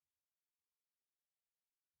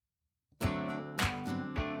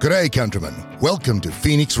G'day, countrymen. Welcome to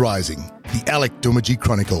Phoenix Rising, the Alec Dumaji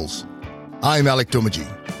Chronicles. I'm Alec Dumaji.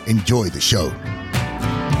 Enjoy the show.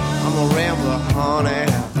 I'm a rambler,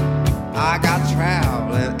 honey. I got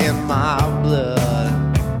traveling in my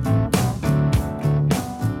blood.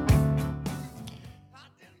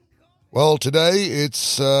 Well, today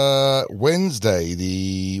it's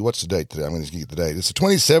Wednesday. What's the date today? I'm going to get the date. It's the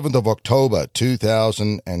 27th of October,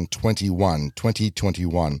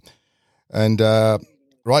 2021. And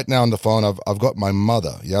right now on the phone, I've got my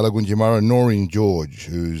mother, Yalagunjimara Noreen George,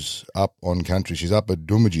 who's up on country. She's up at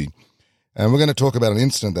Dumaji. And we're going to talk about an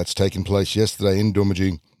incident that's taken place yesterday in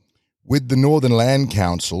Dumaji with the Northern Land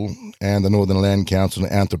Council and the Northern Land Council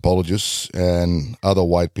anthropologists and other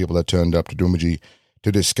white people that turned up to Dumaji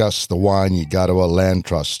to discuss the Wanyigarawa Land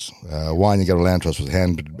Trust. Wanyigarawa Land Trust was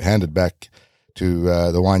handed back to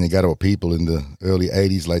the Wanyigarawa people in the early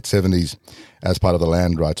 80s, late 70s as part of the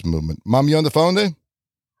land rights movement. Mum, you on the phone there?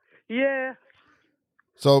 Yeah.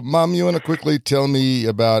 So, Mum, you want to quickly tell me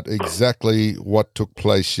about exactly what took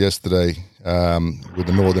place yesterday with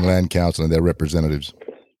the Northern Land Council and their representatives?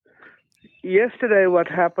 Yesterday what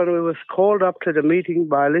happened, we was called up to the meeting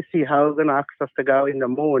by Lissy Hogan, asked us to go in the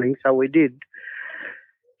morning, so we did.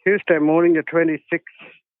 Tuesday morning, the 26th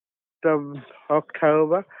of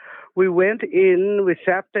October, we went in, we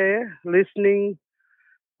sat there listening,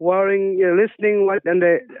 listening, and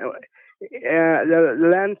the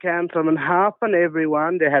land councilman, half and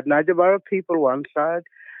everyone, they had Najabara people one side,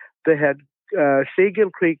 they had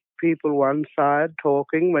Seagull Creek people one side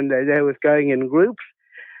talking when they was going in groups,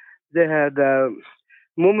 they had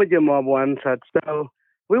Mumaja mob one side. So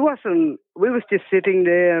we was just sitting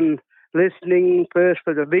there and listening first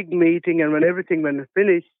for the big meeting, and when everything was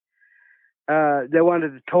finished, they wanted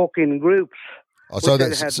to talk in groups. Oh, so they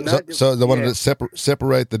wanted to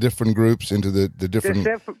separate the different groups into the different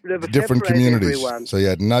communities. Everyone. So you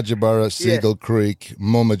had Najabara, Seagull Creek,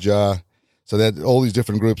 Mumaja. So they had all these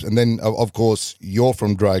different groups. And then, of course, you're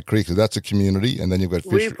from Dry Creek, so that's a community. And then you've got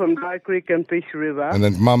Fish. We're from Dry Creek and Fish River. And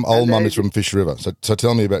then Mum is from Fish River. So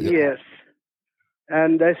tell me about you. Yes.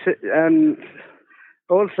 And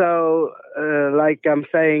also, like I'm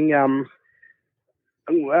saying,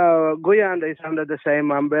 Guyanda is under the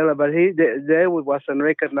same umbrella, but there wasn't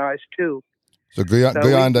recognized too. So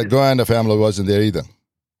Guyanda family wasn't there either?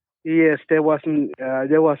 Yes, there wasn't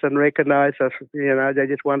recognized as, they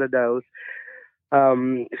just wanted those.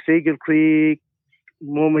 Seagull Creek,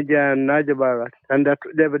 Mumaja, and Najabara. And that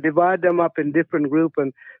they would divide them up in different groups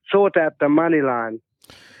and sort out the money line.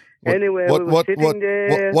 We were sitting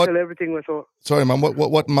there till everything was all... Sorry, Mum,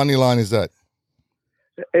 what money line is that?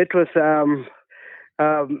 It was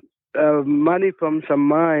money from some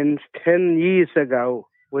mines 10 years ago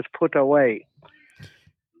was put away.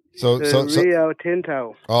 So Rio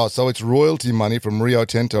Tinto. Oh, so it's royalty money from Rio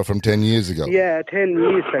Tinto from 10 years ago. Yeah, 10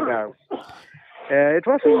 years ago. It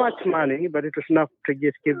wasn't much money, but it was enough to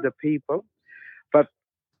just give the people. But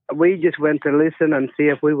we just went to listen and see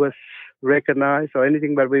if we was recognized or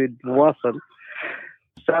anything, but we wasn't.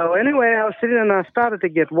 So anyway, I was sitting and I started to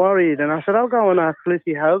get worried, and I said, I'll go and ask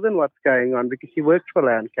Lissy Hogan what's going on, because she works for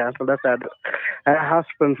Land Council. That's her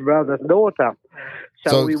husband's brother's daughter.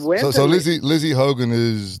 So we went. So Lizzie Hogan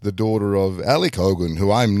is the daughter of Alec Hogan,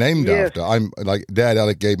 who I'm named after. I'm like Dad.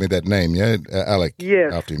 Alec gave me that name. Yeah, Alec.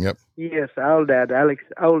 Yes. After him. Yep. Yes, our dad, Alec's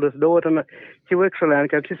oldest daughter. And she works for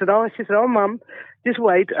Land Council. She said, "Oh, Mum, just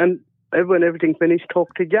wait." And when everything finished,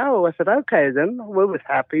 talk to Joe. I said, "Okay, then." We was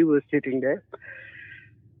happy. We were sitting there.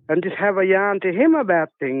 And just have a yarn to him about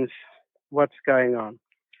things, what's going on.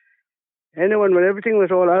 Anyway, when everything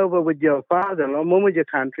was all over with your father, Mumaja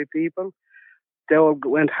country people, they all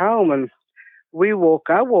went home, and I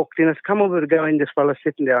walked in. I said, "Come over to go in." This fellow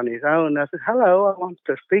sitting there on his own. I said, "Hello, I want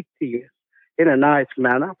to speak to you in a nice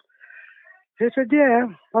manner." He said, "Yeah."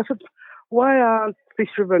 I said, "Why aren't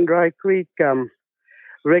Fish River and Dry Creek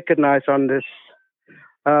recognized on this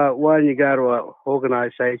Wanyigarawa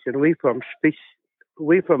organization? We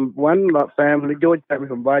from one family, George family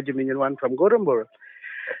from Bajaming, and one from Gorumbura."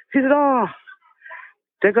 He said, "Oh,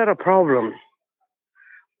 they got a problem.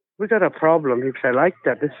 We got a problem." He said, "Like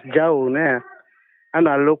that, this Joe now." And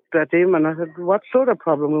I looked at him and I said, "What sort of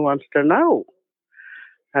problem he wants to know?"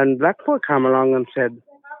 And Black Boy came along and said,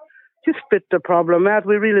 "Just spit the problem out.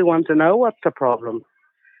 We really want to know what's the problem."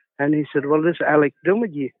 And he said, "Well, this Alec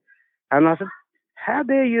Dumaji." And I said, "How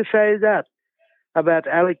dare you say that about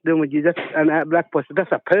Alec Dumaji?" And Black Boy said,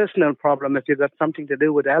 "That's a personal problem. If you've got something to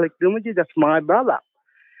do with Alec Dumaji, that's my brother."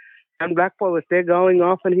 And Black Boy was there going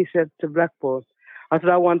off, and he said to Black Boy, I said,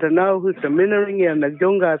 "I want to know who's the Minneringi and the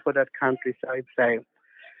Jungai for that country." So he'd say,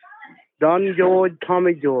 Don George,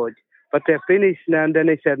 Tommy George. but they're finished now. And then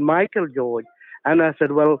he said, Michael George. And I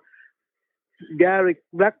said, well, Gary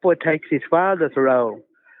Blackboy takes his father's role.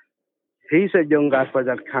 He's a young guy for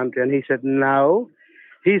that country. And he said, no,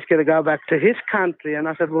 he's going to go back to his country. And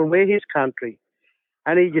I said, well, where his country?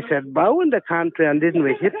 And he just said, bow in the country, and didn't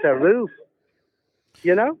we hit the roof?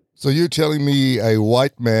 You know? So you're telling me a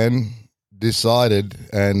white man decided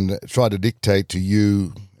and tried to dictate to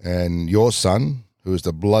you and your son, who is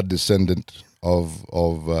the blood descendant of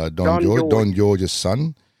Don George's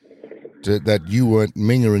son, that you weren't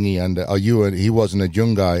Mingaringi under, or he wasn't a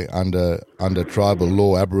Jungai under tribal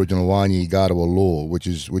law, Aboriginal Wanyi Gadawa law, which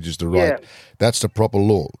is the right. Yeah. That's the proper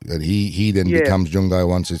law. That he then becomes Jungai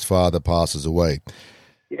once his father passes away.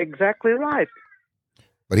 Exactly right.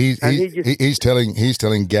 But he's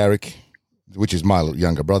telling Garrick, which is my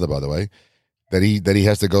younger brother, by the way, that he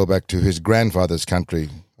has to go back to his grandfather's country.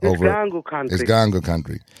 His Gangu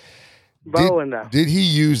country. Did he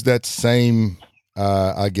use that same,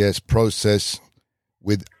 process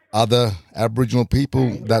with other Aboriginal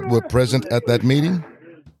people that were present at that meeting?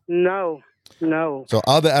 No. So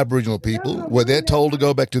other Aboriginal people, were they told to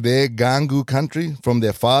go back to their Gangu country from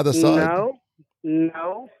their father's side?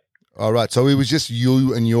 No. All right, so it was just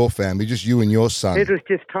you and your family, just you and your son. It was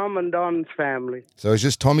just Tom and Don's family. So it's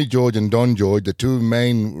just Tommy George and Don George, the two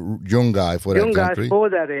main Jungai for that country. Jungai for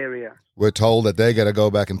that area. We're told that they got to go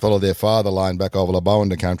back and follow their father line back over the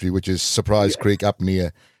Bowanda country, which is Surprise Creek up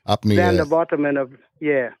near down the bottom end of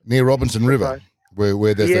near Robinson River,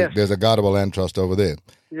 where there's a Gadawa land trust over there.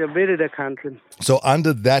 Yeah, bit of the country. So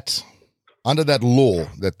under that law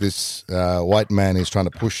that this white man is trying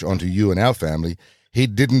to push onto you and our family, he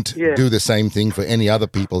didn't do the same thing for any other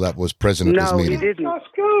people that was present at this meeting. No, he didn't.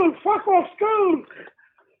 Fuck off school.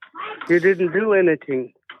 He didn't do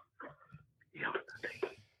anything.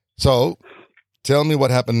 So, tell me what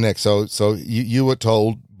happened next. So you were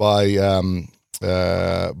told by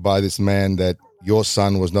this man that your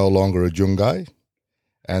son was no longer a Jungai,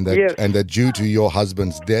 and that due to your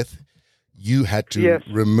husband's death, you had to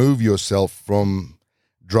remove yourself from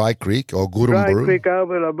Dry Creek or Gurumburu. Dry Creek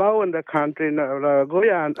over the Bowanda country,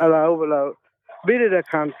 over the bit of the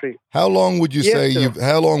country. How long would you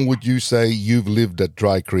say you've lived at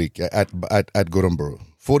Dry Creek at Gurumburu?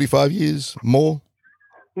 45 years more?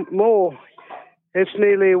 More. It's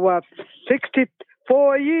nearly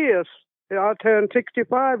 64 years. I'll turn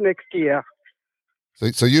 65 next year.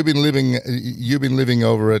 So you've been living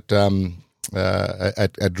over at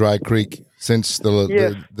Dry Creek since the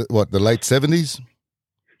late 70s?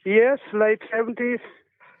 Yes, late 70s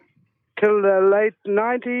till the late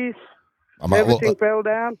 90s. Everything fell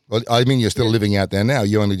down. Well, I mean, you're still living out there now.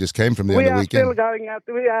 You only just came from there on the weekend. We are still going out.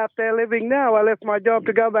 We are out there living now. I left my job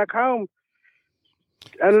to go back home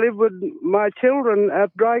and live with my children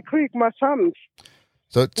at Dry Creek, my sons.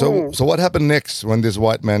 So what happened next when this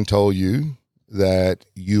white man told you that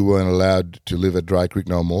you weren't allowed to live at Dry Creek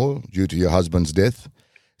no more due to your husband's death?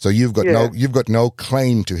 So you've got no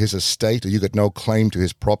claim to his estate, or you've got no claim to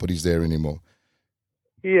his properties there anymore.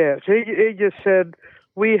 Yes, he just said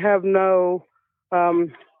we have no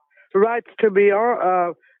rights to be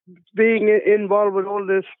being involved with all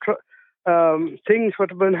this things what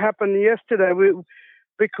have been happening yesterday.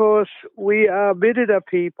 Because we are Bidida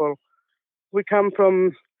people. We come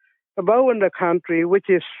from a Bowanda country, which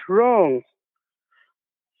is wrong.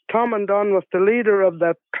 Tom and Don was the leader of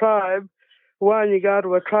that tribe.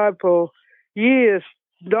 Wanyi-Gadawa tribe for years.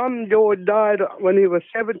 Don George died when he was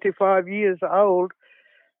 75 years old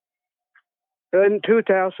in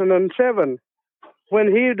 2007.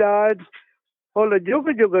 When he died, all the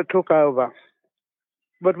Juga took over.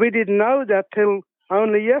 But we didn't know that till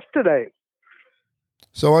only yesterday.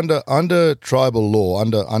 So under tribal law,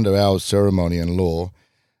 under our ceremony and law,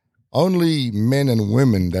 only men and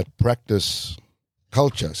women that practice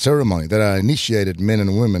culture, ceremony, that are initiated men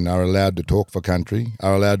and women are allowed to talk for country,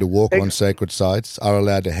 are allowed to walk on sacred sites, are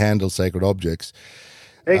allowed to handle sacred objects.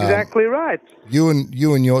 Exactly right. You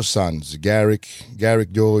and your sons, Garrick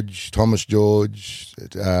George, Thomas George,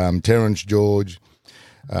 Terence George,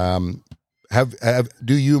 do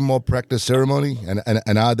you more practice ceremony,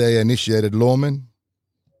 and are they initiated lawmen?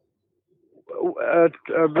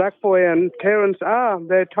 Blackboy and Terence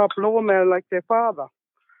they're top lawmen like their father.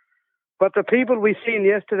 But the people we seen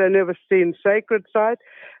yesterday never seen sacred site,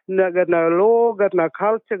 got no law, got no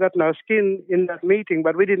culture, got no skin in that meeting.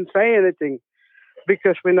 But we didn't say anything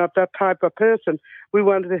because we're not that type of person. We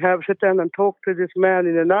wanted to sit down and talk to this man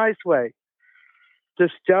in a nice way.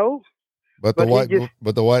 This Joe. But the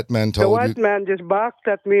white man told you. The white man just barked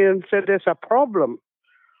at me and said, "There's a problem."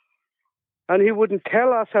 And he wouldn't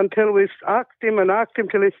tell us until we asked him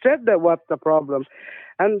till he said that what's the problem.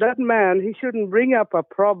 And that man, he shouldn't bring up a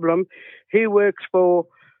problem. He works for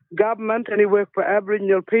government and he works for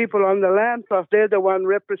Aboriginal people on the land trust. They're the one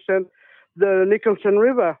represent the Nicholson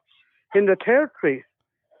River in the territory,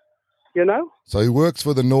 you know? So he works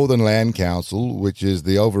for the Northern Land Council, which is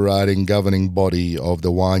the overriding governing body of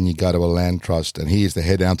the Wainyigatawa Land Trust, and he is the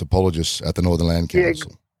head anthropologist at the Northern Land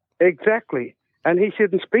Council. Yeah, exactly. And he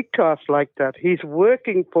shouldn't speak to us like that. He's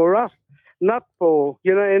working for us, not for,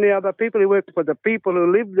 any other people. He works for the people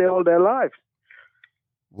who live there all their life.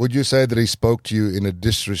 Would you say that he spoke to you in a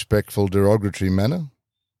disrespectful, derogatory manner?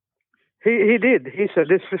 He did. He's a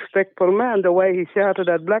disrespectful man, the way he shouted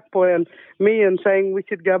at Black Boy and me and saying we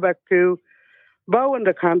should go back to Bow in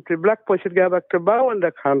the country. Black Boy should go back to Bow in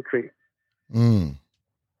the country. Mm.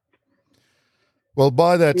 Well,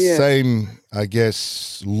 by that same, I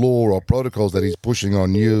guess, law or protocols that he's pushing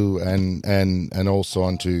on you and also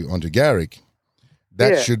onto Garrick,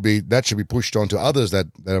 that should be pushed on to others that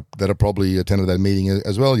are probably attended that meeting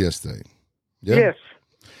as well yesterday. Yeah? Yes.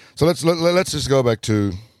 So let's just go back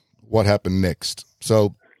to what happened next.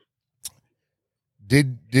 So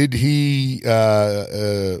did he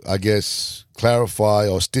I guess clarify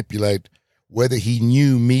or stipulate whether he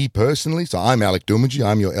knew me personally? So I'm Alec Dumaji,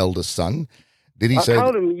 I'm your eldest son. Did he say? I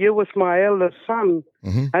told him you was my eldest son,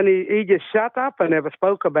 and he just shut up and never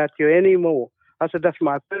spoke about you anymore. I said, that's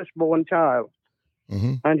my firstborn child.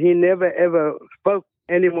 And he never, ever spoke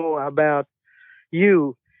anymore about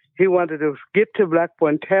you. He wanted to get to Blackpool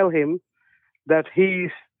and tell him that he's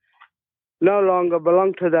no longer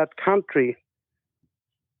belong to that country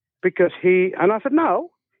because and I said, no,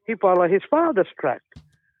 he followed his father's track.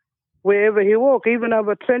 Wherever he walked, even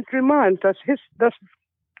over Century Mines, that's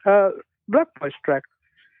Blackpool's track,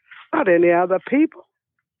 not any other people.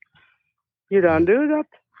 You don't do that.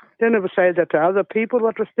 They never say that to other people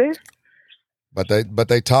what was there. But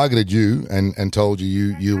they targeted you and told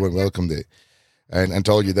you weren't welcome there, and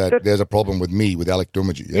told you that there's a problem with me, with Alec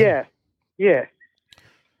Dumaji. Yeah.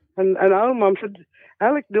 And our mum said,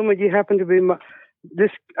 Alec Dumaji happened to be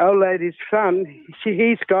this old lady's son.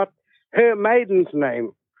 He's got her maiden's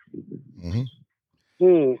name.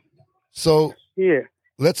 So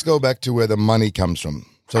let's go back to where the money comes from.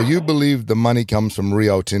 So you believe the money comes from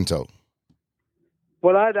Rio Tinto?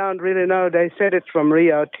 Well, I don't really know. They said it's from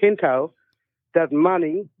Rio Tinto. That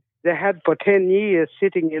money they had for 10 years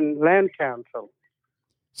sitting in Land Council.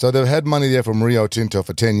 So they've had money there from Rio Tinto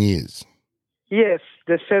for 10 years? Yes,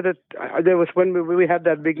 they said it. There was when we had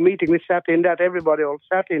that big meeting, we sat in that, everybody all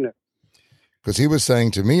sat in it. Because he was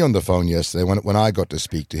saying to me on the phone yesterday, when I got to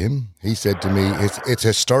speak to him, he said to me, it's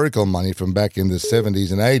historical money from back in the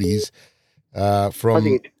 70s and 80s,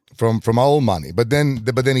 from old money. But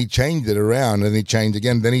then he changed it around and he changed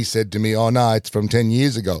again. Then he said to me, oh, no, it's from 10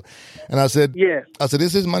 years ago. And I said,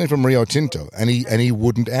 this is money from Rio Tinto. And he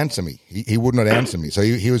wouldn't answer me. He would not answer me. So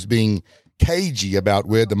he was being cagey about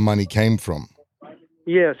where the money came from.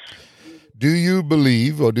 Yes. Do you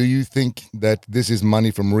believe or do you think that this is money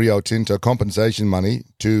from Rio Tinto, compensation money,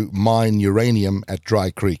 to mine uranium at Dry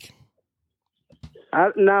Creek?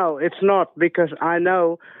 No, it's not, because I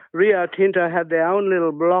know Rio Tinto had their own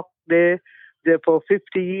little block there for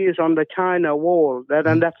 50 years on the China Wall,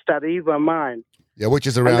 and that's that Eva mine. Yeah, which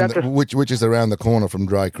is around which is around the corner from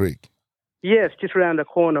Dry Creek. Yes, just around the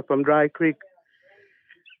corner from Dry Creek,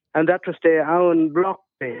 and that was their own block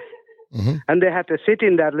there. And they had to sit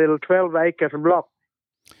in that little 12-acre block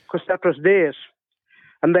because that was theirs,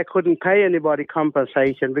 and they couldn't pay anybody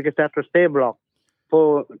compensation because that was their block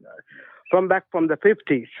from back from the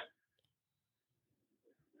 50s.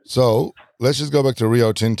 So let's just go back to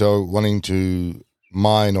Rio Tinto wanting to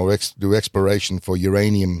mine or do exploration for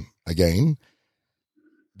uranium again.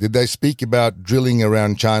 Did they speak about drilling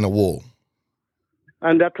around China Wall?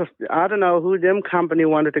 And that was, I don't know who them company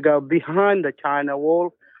wanted to go behind the China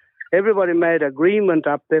Wall. Everybody made agreement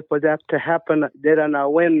up there for that to happen. They don't know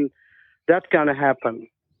when that's going to happen.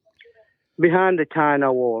 Behind the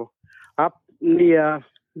China Wall, up near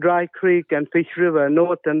Dry Creek and Fish River,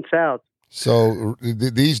 north and south. So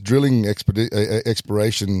these drilling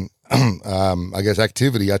exploration, I guess,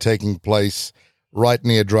 activity are taking place right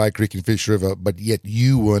near Dry Creek and Fish River, but yet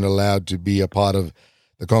you weren't allowed to be a part of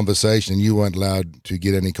the conversation. You weren't allowed to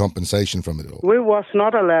get any compensation from it at all. We was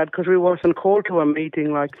not allowed because we wasn't called to a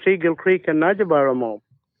meeting like Seagull Creek and Nudgaborough.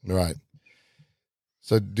 Right.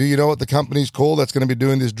 So do you know what the company's called that's going to be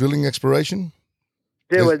doing this drilling exploration?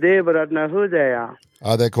 They were there, but I don't know who they are.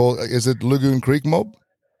 Are they called, is it Lagoon Creek Mob?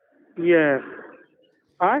 Yeah.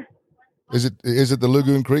 Is it the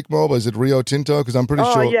Lagoon Creek Mob or is it Rio Tinto? Because I'm pretty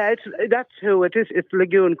sure. Oh, yeah, that's who it is. It's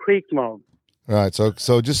Lagoon Creek Mob. Right.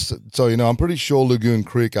 So just so you know, I'm pretty sure Lagoon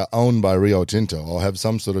Creek are owned by Rio Tinto or have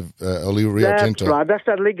some sort of Rio That's Tinto. right. That's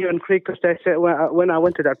that Lagoon Creek, because they said when I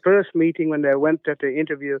went to that first meeting, when they went to the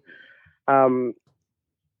interview, all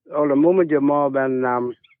the Mumija mob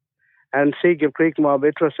and Seagull Creek mob,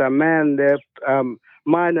 it was a man there,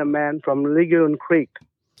 minor man from Lagoon Creek.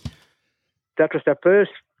 That was the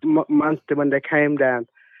first month when they came down.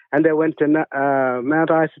 And they went to Mount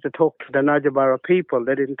Isa to talk to the Najabara people.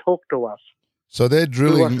 They didn't talk to us. So they're We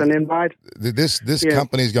drilling. wasn't invited. This Yeah.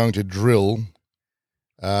 company is going to drill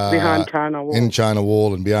Behind China Wall. in China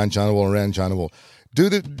Wall and behind China Wall and around China Wall. Do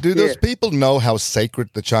those people know how sacred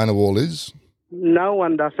the China Wall is? No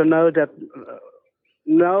one doesn't know that.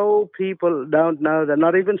 No people don't know that.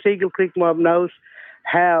 Not even Seagull Creek mob knows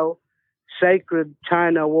how sacred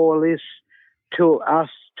China Wall is to us,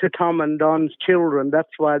 to Tom and Don's children. That's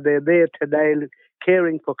why they're there today,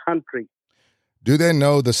 caring for country. Do they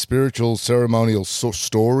know the spiritual ceremonial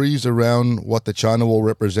stories around what the China Wall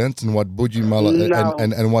represents and what Bujimala No.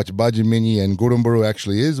 and what Bajimini and Gurumburu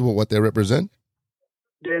actually is, what they represent?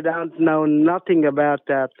 They don't know nothing about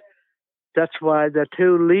that. That's why the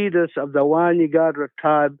two leaders of the Wanyigadra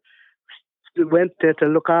tribe went there to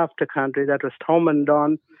look after country. That was Tom and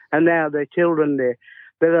Don, and now their children there.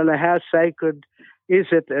 They don't know how sacred is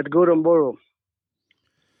it at Gurumburu.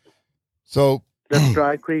 So That's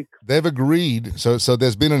Dry Creek. they've agreed. So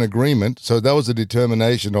there's been an agreement. So that was a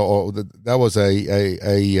determination, or that was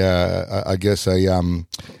I guess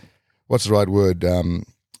what's the right word?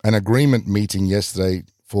 An agreement meeting yesterday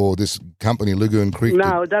for this company, Lagoon Creek.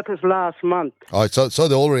 No, that was last month. Oh, so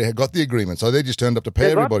they already had got the agreement. So they just turned up to pay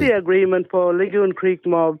They everybody. got the agreement for Lagoon Creek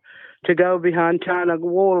mob to go behind China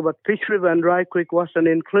Wall, but Fish River and Dry Creek wasn't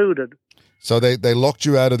included. So they locked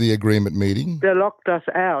you out of the agreement meeting. They locked us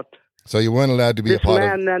out. So you weren't allowed to be This a part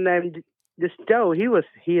of. man named Joe, he was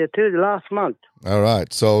here too last month. All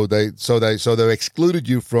right. So they excluded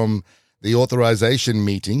you from the authorization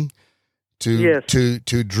meeting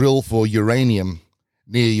to drill for uranium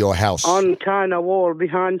near your house. On China Wall,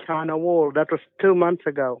 behind China Wall. That was 2 months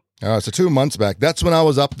ago. All right, so 2 months back. That's when I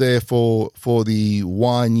was up there for the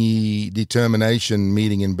Wanyi determination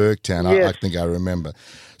meeting in Burketown. I Yes. think I remember.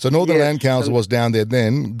 So Northern Yes. Land Council was down there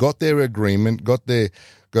then, got their agreement, got the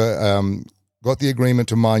agreement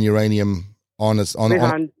to mine uranium on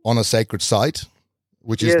a sacred site,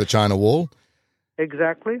 which is Yes. the China Wall,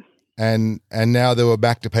 Exactly. and now they were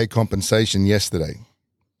back to pay compensation yesterday.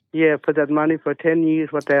 Yeah, for that money for 10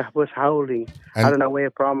 years, what they was holding. I And- don't know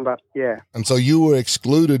where from, but yeah. And so you were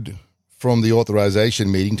excluded from the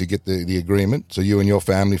authorization meeting to get the agreement. So you and your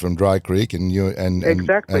family from Dry Creek and you and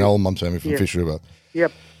Exactly. old mum's family from Yeah. Fish River.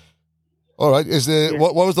 Yep. All right. Is there Yeah.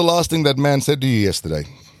 what was the last thing that man said to you yesterday?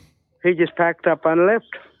 He just packed up and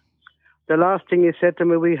left. The last thing he said to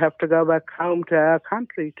me, we have to go back home to our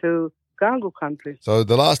country, to Gangu country. So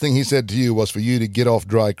the last thing he said to you was for you to get off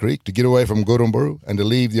Dry Creek, to get away from Gurumburu, and to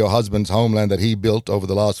leave your husband's homeland that he built over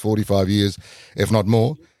the last 45 years, if not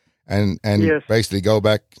more, and Yes. basically go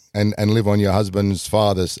back and live on your husband's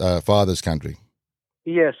father's country.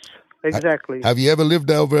 Yes, exactly. Have you ever lived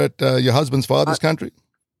over at your husband's father's country?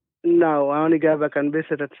 No, I only go back and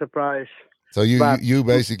visit at surprise. So you But- you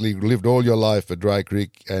basically lived all your life at Dry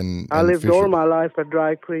Creek and I lived Fish all River. my life at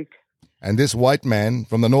Dry Creek. And this white man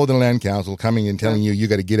from the Northern Land Council coming and telling you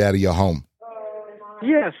got to get out of your home.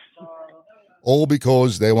 Yes, All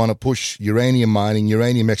because they want to push uranium mining,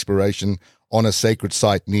 uranium exploration on a sacred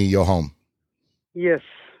site near your home. yes.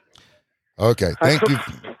 Okay, thank you.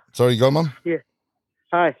 Sorry, go, Mum.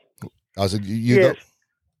 Hi. I said you Yes.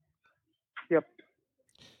 go. Yep.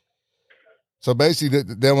 So basically,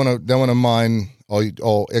 they want to mine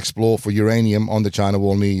or explore for uranium on the China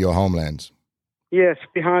Wall near your homelands. Yes,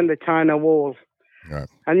 behind the China Wall. Right.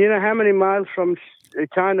 And you know how many miles from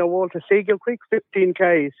China Wall to Seagull Creek? 15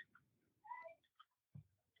 Ks.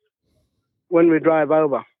 When we drive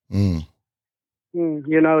over. Mm.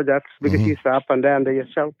 You know that because Mhm. you stay up and down there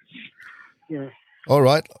yourself. Yeah. All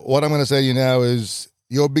right. What I'm going to say to you now is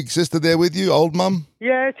your big sister there with you, old mum?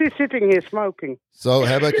 Yeah, she's sitting here smoking. So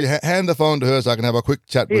how about you hand the phone to her so I can have a quick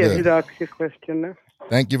chat with Here, her? he'd ask you a question now.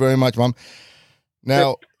 Thank you very much, Mum.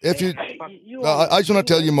 Now, if you, I just want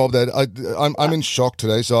to tell you, Mob, that I'm in shock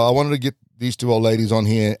today. So I wanted to get these two old ladies on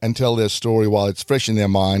here and tell their story while it's fresh in their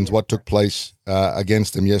minds. What took place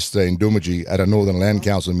against them yesterday in Dumaji at a Northern Land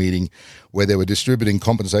Council meeting, where they were distributing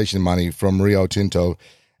compensation money from Rio Tinto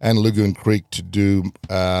and Lagoon Creek to do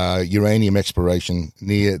uranium exploration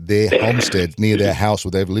near their homestead, near their house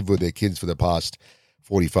where they've lived with their kids for the past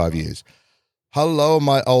 45 years. Hello,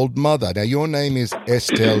 my old mother. Now, your name is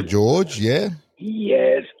Estelle George, yeah?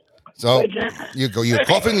 Yes. So you're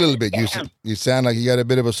coughing a little bit. You sound like you got a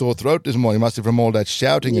bit of a sore throat this morning. Must be from all that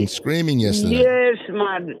shouting and screaming yesterday. Yes,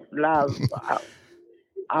 my love.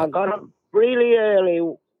 I got up really early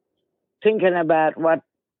thinking about what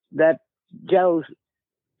that Joe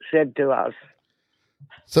said to us.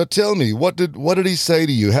 So tell me, what did he say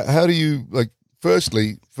to you? How do you like?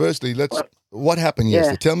 Firstly, what happened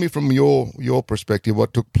yesterday? Tell me from your perspective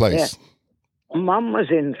what took place. Yeah. Mum was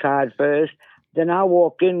inside first. Then I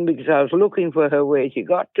walked in because I was looking for her where she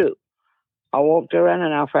got to. I walked around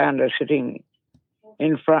and I found her sitting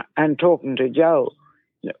in front and talking to Joe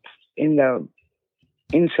inside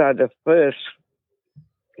the first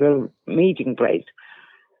little meeting place.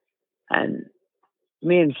 And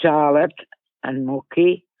me and Charlotte and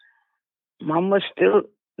Mookie, Mum was still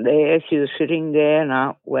there. She was sitting there, and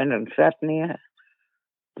I went and sat near her.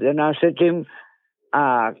 Then I said to him,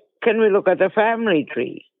 can we look at the family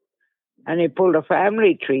tree? And he pulled a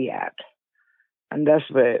family tree out. And that's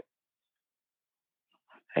where,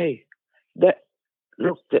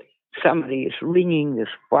 somebody is ringing this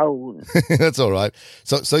phone. That's all right.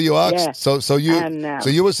 So you asked. Yeah. So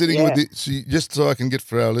you were sitting with the. Just so I can get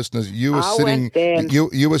for our listeners, you were sitting.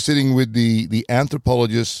 You were sitting with the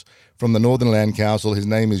anthropologist from the Northern Land Council. His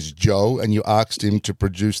name is Joe, and you asked him to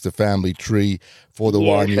produce the family tree for the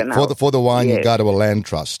Wainyagawa Land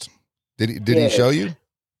Trust. Did he show you?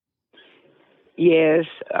 Yes,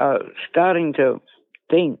 starting to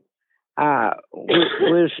think. I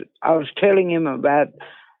was telling him about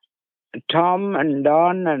Tom and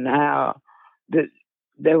Don and how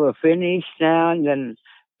they were finished now, and then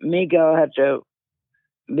Migo had to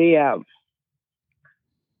be a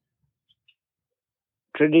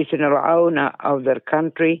traditional owner of their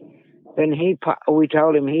country. Then we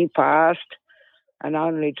told him he passed, and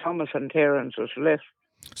only Thomas and Terence was left.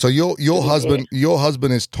 So your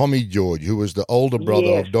husband is Tommy George, who was the older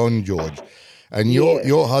brother of Don George, and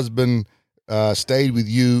your husband stayed with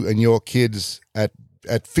you and your kids at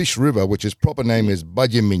Fish River, which his proper name is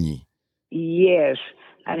Bajaminyi. Yes,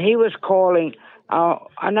 and he was calling.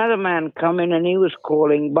 Another man come in and he was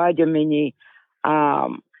calling Bajaminyi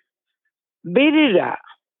Bidida.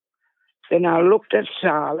 Then I looked at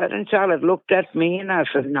Charlotte, and Charlotte looked at me, and I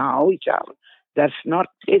said, "No, Charlotte, that's not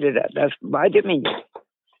Bidida. That's Bajaminyi."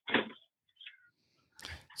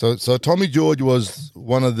 So Tommy George was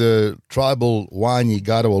one of the tribal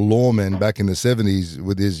Wainyagawa lawmen back in the 70s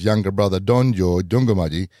with his younger brother Don George,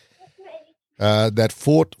 Dungamaji, that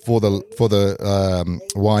fought for the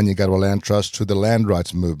Wainyagawa Land Trust through the land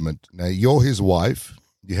rights movement. Now, you're his wife.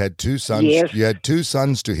 You had two sons. Yes. You had two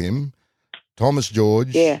sons to him, Thomas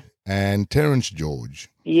George and Terence George.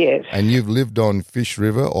 Yes. And you've lived on Fish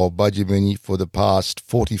River or Bajaminyi for the past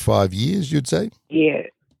 45 years, you'd say? Yeah.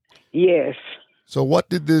 Yes. So what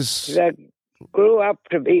did this... They grew up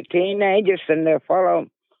to be teenagers, and they follow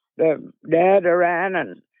their dad around,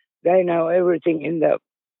 and they know everything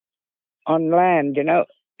on land,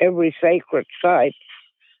 every sacred site.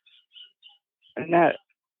 And that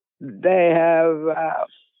they have...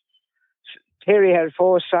 Terry had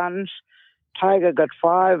 4 sons. Tiger got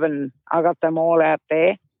 5, and I got them all out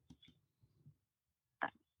there.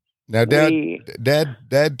 Now,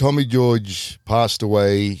 Dad Tommy George passed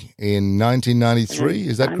away in 1993.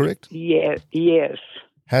 Is that correct? Yes.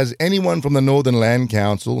 Has anyone from the Northern Land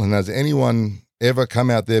Council, and has anyone ever come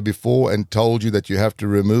out there before and told you that you have to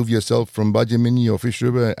remove yourself from Bajaminyi or Fish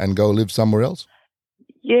River and go live somewhere else?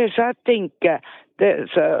 Yes, I think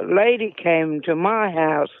there's a lady came to my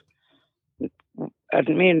house at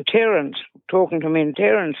me and Terence, talking to me and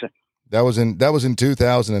Terence. That was in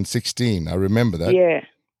 2016. I remember that. Yeah.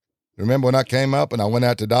 Remember when I came up and I went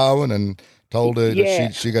out to Darwin and told her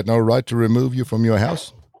that she got no right to remove you from your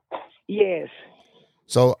house? Yes.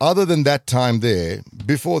 So other than that time there,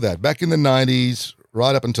 before that, back in the 90s,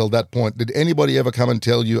 right up until that point, did anybody ever come and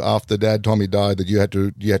tell you after Dad Tommy died that you had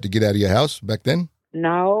to get out of your house back then?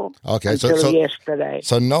 No. Okay, until yesterday.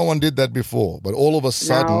 So no one did that before, but all of a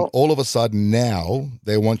sudden now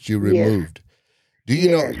they want you removed.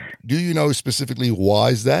 Yes. Do you know specifically why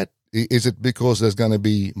is that? Is it because there's going to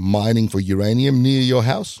be mining for uranium near your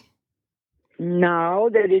house? No,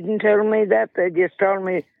 they didn't tell me that. They just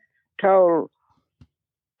told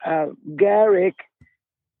Garrick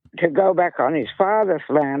to go back on his father's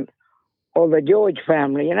land, or the George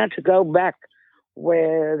family, to go back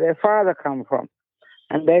where their father come from.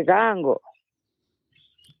 And they can't go.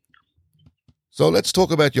 So let's talk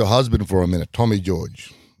about your husband for a minute, Tommy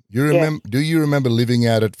George. Do you remember living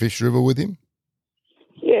out at Fish River with him?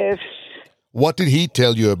 Yes. What did he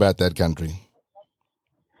tell you about that country?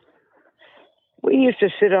 We used to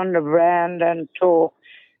sit on the veranda and talk.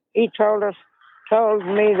 He told us told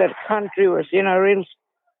me that country was, real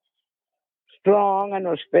strong and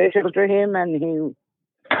was special to him, and he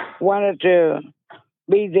wanted to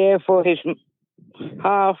be there for his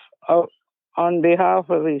half of, on behalf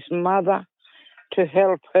of his mother to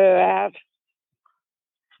help her out.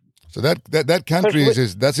 So that country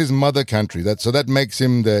that's his mother country. That makes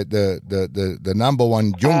him the number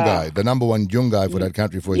one Jungai, for that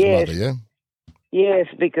country for his mother. Yeah. Yes,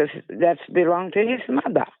 because that's belonged to his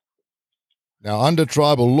mother. Now, under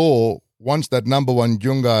tribal law, once that number one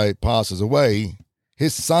Jungai passes away,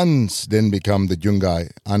 his sons then become the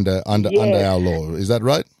Jungai under our law. Is that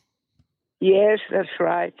right? Yes, that's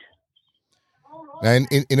right. And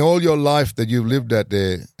in all your life that you've lived at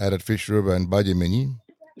Fish River and Badjaminyi,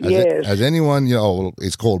 has anyone,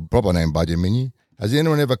 it's called proper name Badjaminyi, has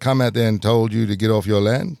anyone ever come out there and told you to get off your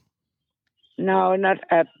land? No, not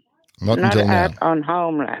until now. On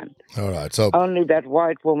homeland. All right, so only that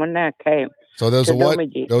white woman that came. So there was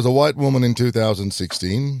a white woman in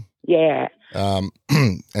 2016. Yeah.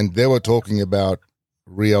 And they were talking about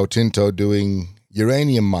Rio Tinto doing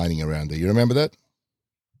uranium mining around there. You remember that?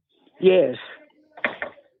 Yes.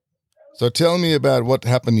 So tell me about what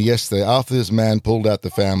happened yesterday after this man pulled out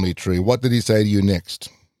the family tree. What did he say to you next?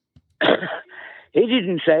 He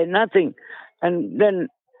didn't say nothing. And then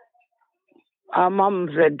our mum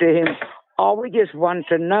said to him, we just want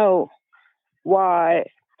to know why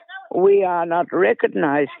we are not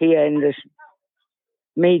recognized here in this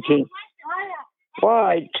meeting.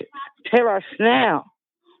 Why? Tell us now.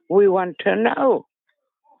 We want to know.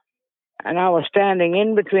 And I was standing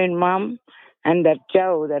in between Mum and that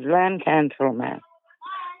Joe, that land council man.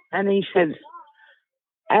 And he said,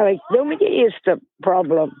 Alex, Dumiji is the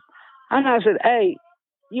problem. And I said, hey,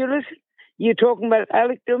 you listen, you're talking about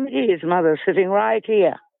Alex Dumiji, his mother, sitting right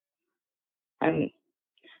here. And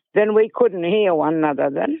then we couldn't hear one another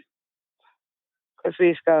then, because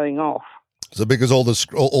he's going off. So because all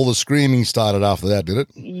the screaming started after that, did it?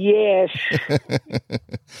 Yes.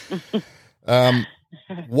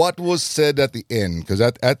 What was said at the end? Because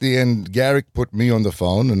at the end, Garrick put me on the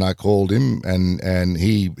phone and I called him, and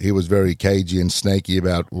he was very cagey and snaky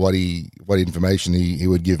about what information he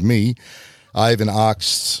would give me. I even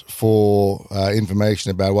asked for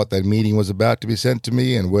information about what that meeting was about to be sent to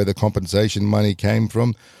me and where the compensation money came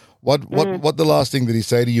from. What the last thing did he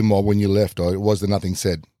say to you, Ma, when you left, or was there nothing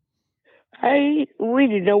said? We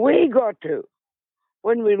didn't know where he got to.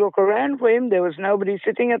 When we look around for him, there was nobody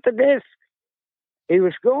sitting at the desk. He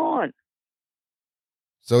was gone.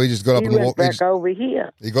 So he just got up and walked back over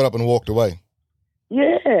here. He got up and walked away.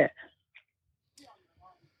 Yeah.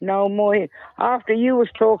 No more. After you was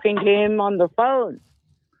talking to him on the phone,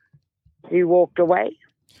 he walked away.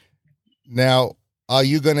 Now, are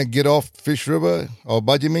you going to get off Fish River or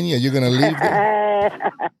Badjaminyi? Are you going to leave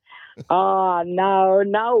there? Oh,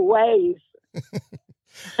 no ways.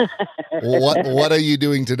 What are you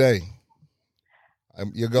doing today?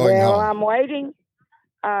 You're going home. Well, I'm waiting.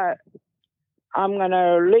 I'm going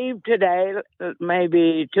to leave today,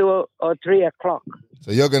 maybe 2 or 3 o'clock.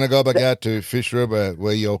 So you're going to go back out to Fish River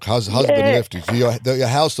where your husband left you. So your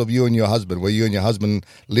house of you and your husband, where you and your husband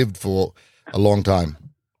lived for a long time.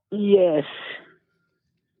 Yes.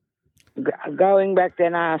 Going back there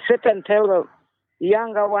now, sit and tell the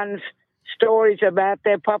younger ones stories about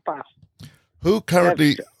their papa. Who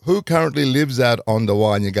currently lives out on the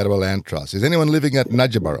Wanyagawa Land Trust? Is anyone living at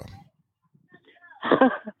Najabara?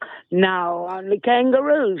 No, only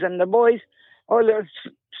kangaroos and the boys, or the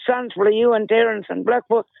sons for you and Terence and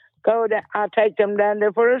Blackfoot go down. I'll take them down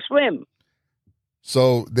there for a swim.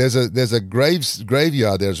 So there's a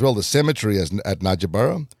graveyard there as well, the cemetery at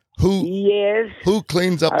Najabara. Who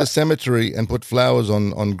cleans up the cemetery and put flowers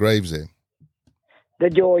on graves there? The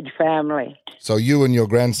George family. So you and your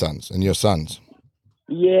grandsons and your sons?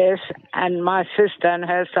 Yes, and my sister and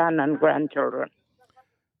her son and grandchildren.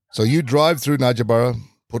 So you drive through Najabara,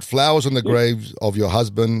 put flowers on the graves of your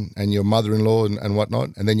husband and your mother-in-law and whatnot,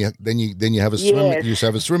 and then you have a swim. Yes. You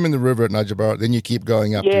have a swim in the river at Najabara. Then you keep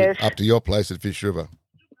going up to your place at Fish River.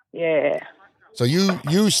 Yeah. So you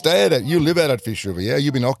live out at Fish River, yeah?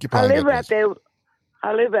 You've been occupying. I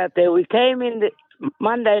live out there. We came in the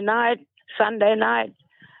Monday night, Sunday night,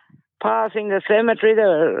 passing the cemetery,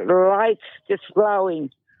 the lights just glowing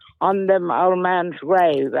on them old man's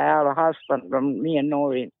grave, our husband, from me and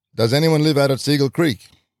Noreen. Does anyone live out at Seagull Creek?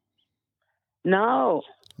 No.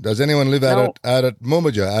 Does anyone live out at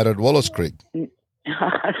Mumaja, out at Wallace Creek?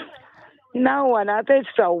 No one. It's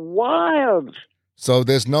so wild. So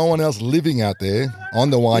there's no one else living out there on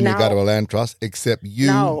the Wanyagawa Land Trust except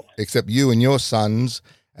you and your sons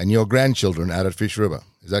and your grandchildren out at Fish River.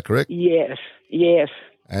 Is that correct? Yes.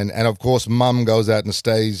 And of course, Mum goes out and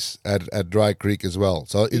stays at Dry Creek as well.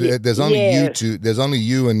 So there's only you yes. two. There's only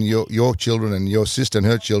you and your children and your sister and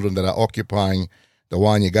her children that are occupying the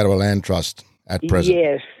Wainyagawa Land Trust at present.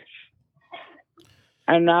 Yes.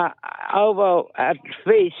 And over at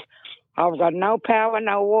Fish, I've got no power,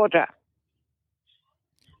 no water.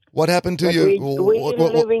 What happened to But you? we're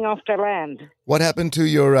living off the land. What happened to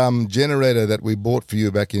your generator that we bought for you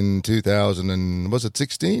back in 2000 and was it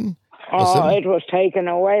 16? Oh, it was taken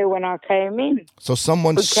away when I came in. So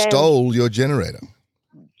someone stole your generator.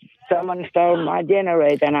 Someone stole my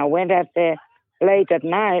generator, and I went out there late at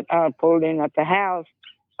night. I pulled in at the house.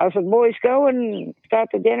 I said, boys, go and start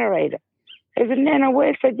the generator. They said, Nana,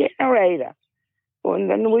 where's the generator? And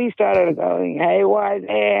then we started going, hey, why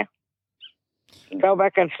there? Go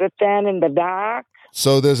back and sit down in the dark.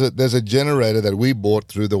 So there's a generator that we bought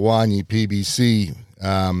through the Wainyagawa PBC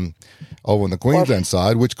over on the Queensland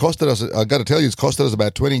side, which costed us, I got to tell you, it's costed us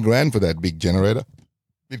about 20 grand for that big generator.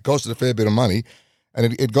 It costed a fair bit of money,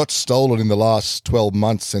 and it got stolen in the last 12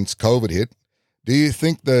 months since COVID hit. Do you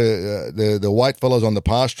think the white fellows on the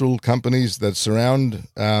pastoral companies that surround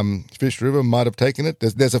Fish River might have taken it?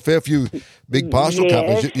 There's a fair few big pastoral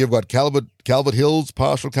companies. You've got Calvert Hills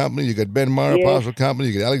Pastoral Company, you've got Ben Mara Pastoral Company,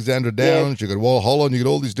 you've got Alexandra Downs, you've got Walhalla, you've got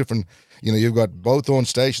all these different, you've got Bowthorn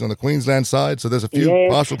Station on the Queensland side, so there's a few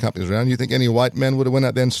pastoral companies around. You think any white men would have went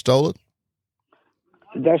out there and stole it?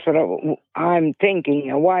 That's what I'm thinking.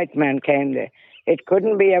 A white man came there. It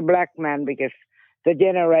couldn't be a black man because the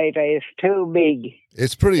generator is too big.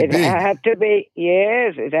 It's pretty big. It had to be,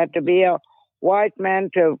 it had to be a white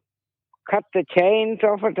man to cut the chains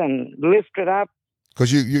off it and lift it up.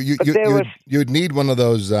 Because you'd need one of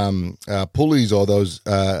those pulleys or those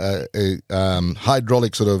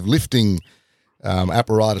hydraulic sort of lifting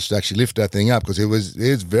apparatus to actually lift that thing up, because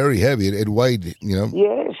it's very heavy. It weighed,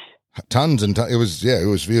 tons and tons. It was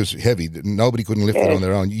heavy. Nobody couldn't lift it on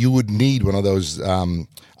their own. You would need one of those arm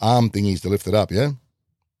thingies to lift it up. Yeah.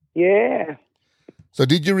 Yeah. So,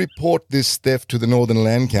 did you report this theft to the Northern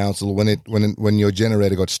Land Council when your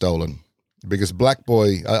generator got stolen? Because Black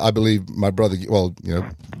Boy, I believe my brother,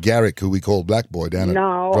 Garrick, who we call Black Boy down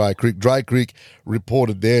at Dry Creek,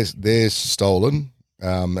 reported theirs stolen,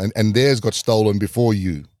 and theirs got stolen before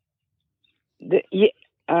you.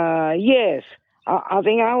 Yes. I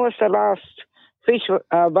think I was the last fish.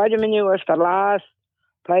 Budgeman was the last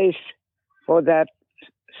place for that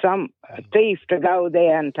some thief to go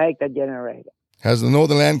there and take the generator. Has the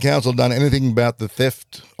Northern Land Council done anything about the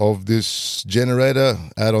theft of this generator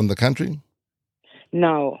out on the country?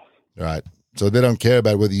 No. Right. So they don't care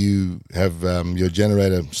about whether you have your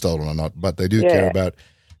generator stolen or not, but they do care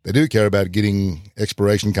about getting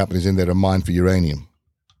exploration companies in there to mine for uranium.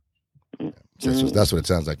 That's what it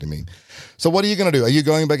sounds like to me. So what are you going to do? Are you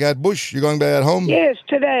going back out bush? You going back out home? Yes,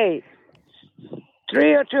 today.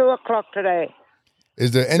 3 or 2 o'clock today.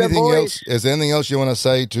 Is there anything else? Is there anything else you want to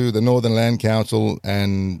say to the Northern Land Council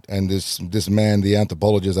and this man, the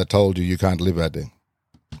anthropologist, that told you can't live out there?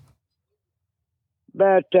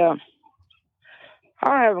 But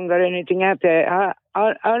I haven't got anything out there.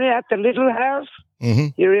 I only at the little house.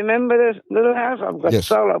 Mm-hmm. You remember this little house? I've got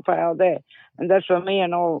solar power there, and that's for me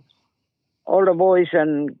and all the boys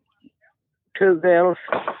and 2 girls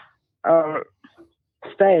are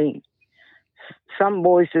staying. Some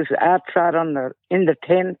boys is outside in the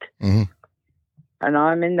tent, mm-hmm. and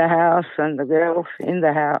I'm in the house, and the girls in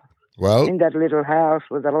the house. Well, in that little house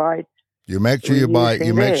with the light. You make sure you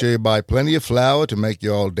buy plenty of flour to make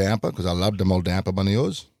your old damper, because I love them old damper one of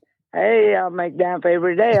yours. Hey, I'll make damper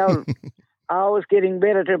every day. I was getting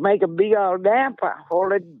better to make a big old damper for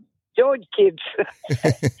the George kids.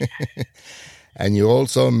 And you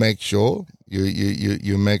also make sure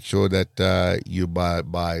you make sure that you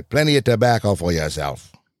buy plenty of tobacco for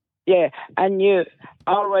yourself. Yeah, and you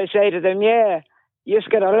always say to them, you just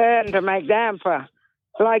got to learn to make damper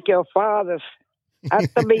like your fathers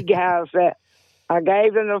at the big house there. I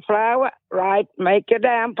gave them the flour, right, make your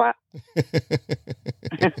damper.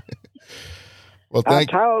 Well, I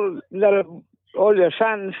told all your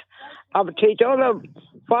sons, I would teach all the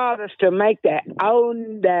fathers to make their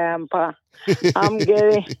own damper. I'm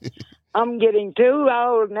getting too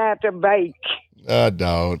old now to bake.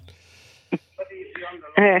 Don't.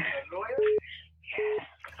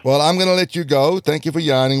 Well, I'm going to let you go. Thank you for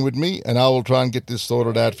yarning with me, and I will try and get this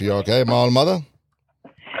sorted out for you, okay, my old mother?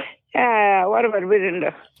 Yeah, what about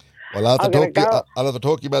Whittinder? Well, I'll have to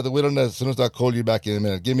talk to you about the Whittinder as soon as I call you back in a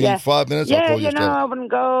minute. Give me 5 minutes, I'll call you straight. I wouldn't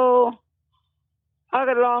go. I've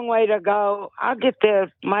got a long way to go. I'll get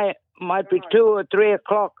there, might be 2 or 3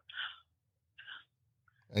 o'clock.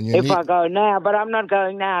 And I go now, but I'm not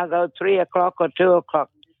going now. I'll go 3 o'clock or 2 o'clock.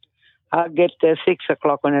 I'll get there 6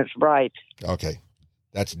 o'clock when it's bright. Okay.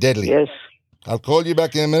 That's deadly. Yes. I'll call you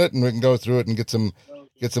back in a minute and we can go through it and get some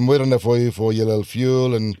wood on there for you for your little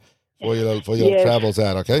fuel and for your little travels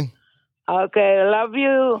out, okay? Okay, love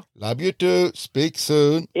you. Love you too. Speak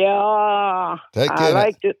soon. Yeah. Take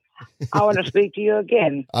care. I want to speak to you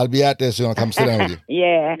again. I'll be out there soon. I'll come sit down with you.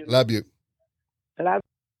 Yeah. Love you. Love.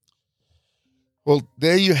 Well,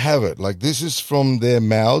 there you have it. Like, this is from their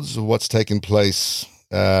mouths of what's taken place,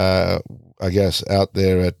 I guess, out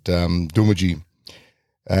there at Doomadgee.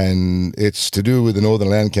 And it's to do with the Northern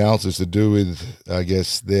Land Council. It's to do with, I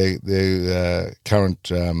guess, their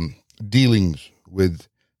current dealings with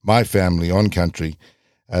my family on country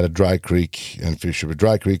at a Dry Creek and Fish River.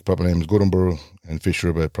 Dry Creek, proper name is Gurrumburu, and Fish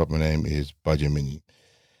River, proper name is Budgeminyi.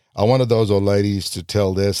 I wanted those old ladies to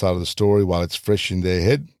tell their side of the story while it's fresh in their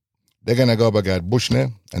head. They're going to go back out bush now,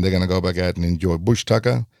 and they're going to go back out and enjoy bush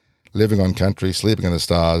tucker, living on country, sleeping in the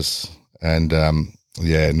stars, and,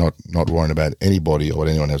 not worrying about anybody or what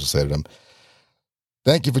anyone has to say to them.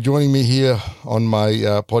 Thank you for joining me here on my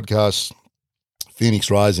podcast, Phoenix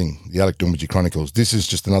Rising, the Alec Doomadgee Chronicles. This is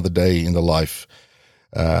just another day in the life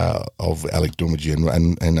of Alec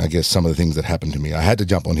Doomadgee and I guess some of the things that happened to me. I had to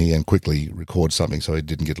jump on here and quickly record something so it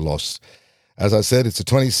didn't get lost. As I said, it's the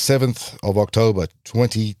 27th of October,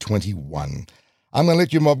 2021. I'm going to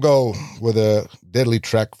let you mob go with a deadly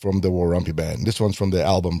track from the Warrumpy Band. This one's from their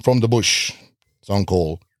album, From the Bush, song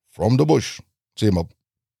called From the Bush. See you, mob.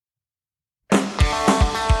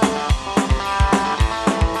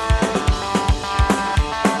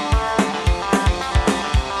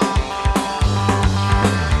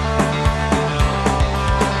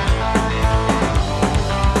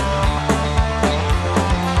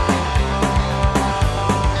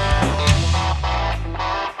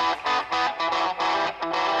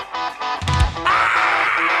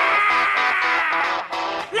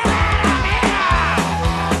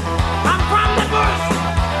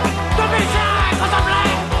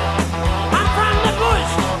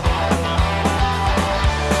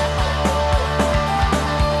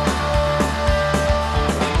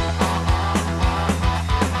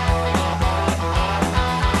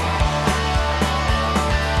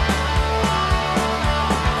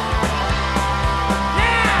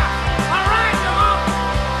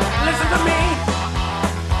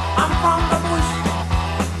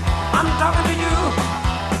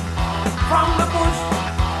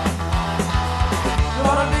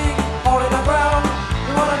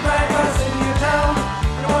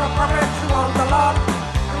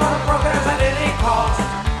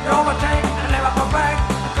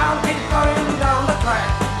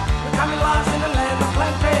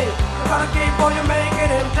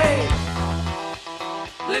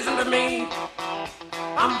 Listen to me,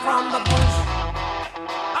 I'm from the bush,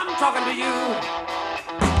 I'm talking to you.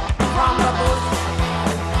 From the bush,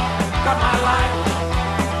 got my life.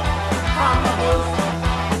 From the bush,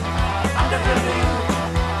 I'm different to you.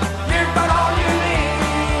 You've got all you need.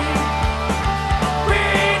 We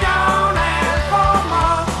don't ask for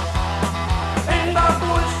much. In the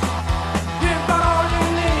bush, you've got all you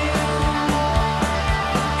need.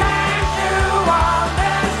 Can't you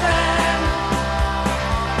understand?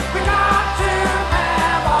 We got to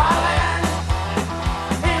have our land.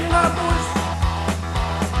 In the bush,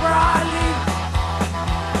 where I live.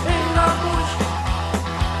 In the bush,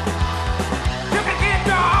 you can keep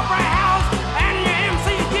your opera house and your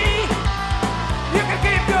MCG. You can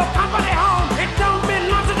keep your company home. It don't mean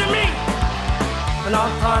nothing to me. We're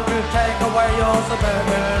not trying to take away your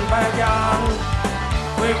suburban backyard.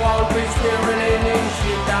 We won't be steering any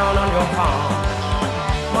sheep down on your farm.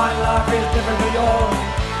 My life is different to yours.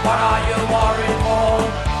 What are you worried for?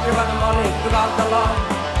 You got the money, you got the love.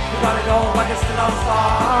 You got it all, but you're still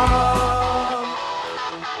outside.